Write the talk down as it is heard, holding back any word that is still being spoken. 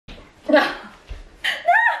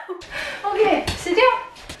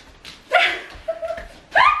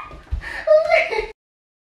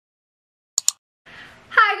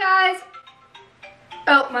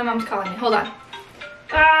mom's calling me. Hold on.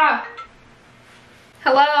 Ah!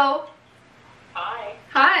 Hello? Hi.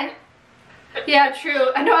 Hi. Yeah,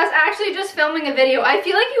 true. I know, I was actually just filming a video. I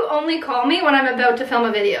feel like you only call me when I'm about to film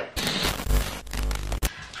a video.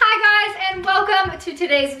 Hi guys, and welcome to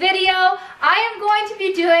today's video. I am going to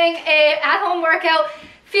be doing a at-home workout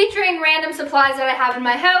featuring random supplies that I have in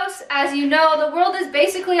my house. As you know, the world is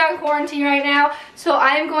basically on quarantine right now, so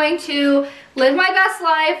I am going to live my best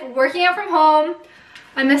life, working out from home.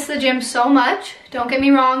 I miss the gym so much. Don't get me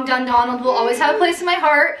wrong, Donald will always have a place in my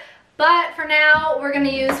heart, but for now, we're gonna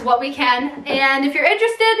use what we can, and if you're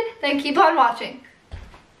interested, then keep on watching.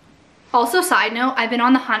 Also, side note, I've been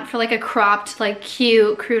on the hunt for like a cropped, like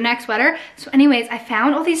cute crew neck sweater. So anyways, I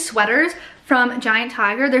found all these sweaters from Giant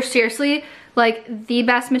Tiger. They're seriously like the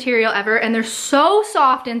best material ever, and they're so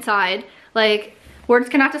soft inside, like words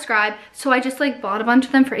cannot describe. So I just like bought a bunch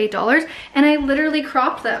of them for $8, and I literally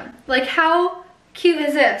cropped them. Like, how cute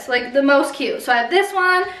is this? Like, the most cute. So I have this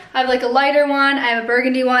one, I have like a lighter one, I have a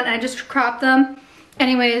burgundy one, and I just cropped them.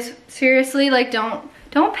 Anyways, seriously, like don't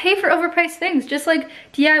pay for overpriced things, just like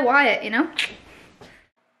DIY it, you know?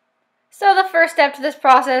 So the first step to this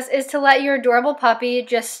process is to let your adorable puppy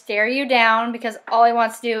just stare you down, because all he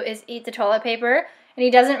wants to do is eat the toilet paper, and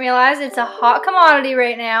he doesn't realize it's a hot commodity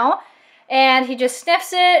right now, and he just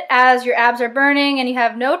sniffs it as your abs are burning and you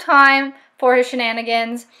have no time for his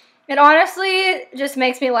shenanigans. It honestly just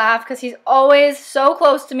makes me laugh because he's always so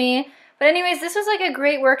close to me. But anyways, this was like a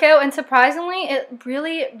great workout, and surprisingly, it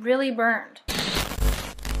really burned.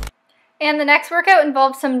 And the next workout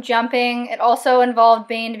involved some jumping. It also involved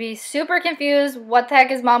Bane to be super confused what the heck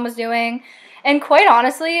his mom was doing. And quite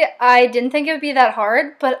honestly, I didn't think it would be that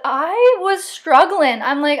hard, but I was struggling.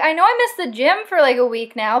 I'm like, I know I missed the gym for like a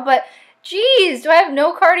week now, but geez, do I have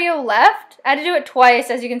no cardio left? I had to do it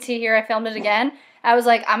twice. As you can see here, I filmed it again. I was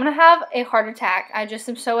like, I'm gonna have a heart attack. I just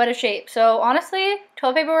am so out of shape. So honestly,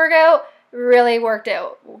 toilet paper workout really worked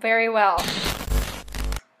out very well.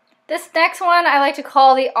 This next one I like to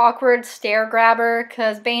call the awkward stare grabber,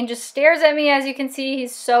 because Bane just stares at me. As you can see,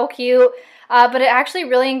 he's so cute. But it actually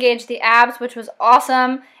really engaged the abs, which was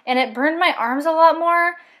awesome, and it burned my arms a lot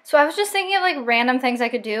more. So I was just thinking of like random things I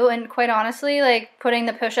could do, and quite honestly, like putting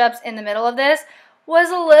the push-ups in the middle of this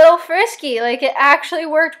was a little frisky. Like, it actually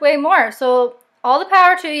worked way more. So all the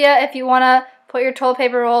power to you if you want to put your toilet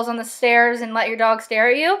paper rolls on the stairs and let your dog stare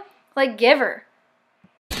at you. Like, give her.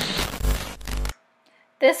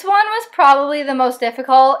 This one was probably the most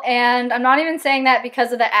difficult, and I'm not even saying that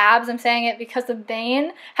because of the abs, I'm saying it because of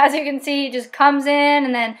Bane. As you can see, he just comes in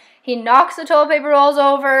and then he knocks the toilet paper rolls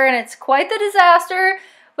over, and it's quite the disaster.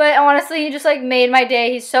 But honestly, he just like made my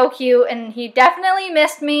day. He's so cute, and he definitely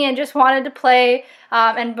missed me and just wanted to play,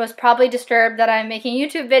 and was probably disturbed that I'm making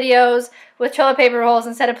YouTube videos with toilet paper rolls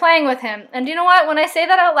instead of playing with him. And you know what? When I say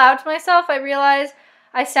that out loud to myself, I realize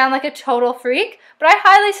I sound like a total freak, but I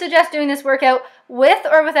highly suggest doing this workout with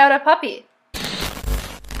or without a puppy.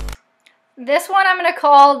 This one I'm going to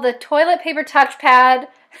call the toilet paper touchpad.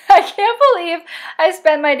 I can't believe I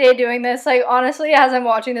spent my day doing this. Like, honestly, as I'm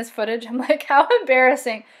watching this footage, I'm like, how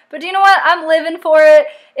embarrassing. But do you know what? I'm living for it.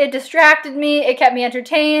 It distracted me. It kept me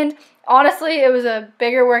entertained. Honestly, it was a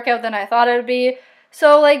bigger workout than I thought it would be.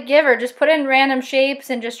 So, like, give her. Just put in random shapes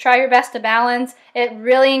and just try your best to balance. It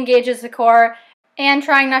really engages the core. And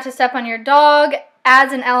trying not to step on your dog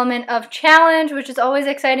adds an element of challenge, which is always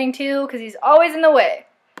exciting too, because he's always in the way.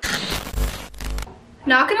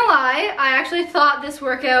 Not gonna lie, I actually thought this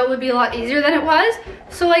workout would be a lot easier than it was.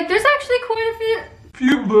 So like, there's actually quite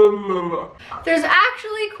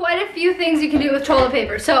a few things you can do with toilet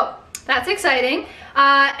paper. So that's exciting.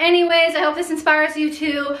 Anyways, I hope this inspires you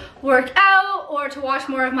to work out or to watch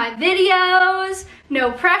more of my videos.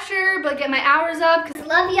 No pressure, but get my hours up, cause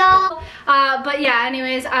love y'all. But yeah,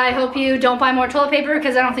 anyways, I hope you don't buy more toilet paper,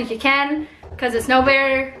 because I don't think you can, because it's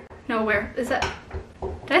nowhere. Is that,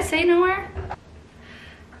 did I say nowhere?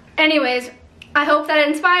 Anyways, I hope that it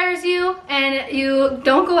inspires you and you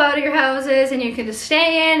don't go out of your houses, and you can just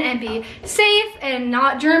stay in and be safe and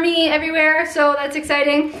not germy everywhere. So that's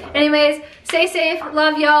exciting. Anyways, stay safe,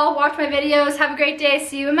 love y'all, watch my videos, have a great day,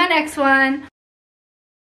 see you in my next one.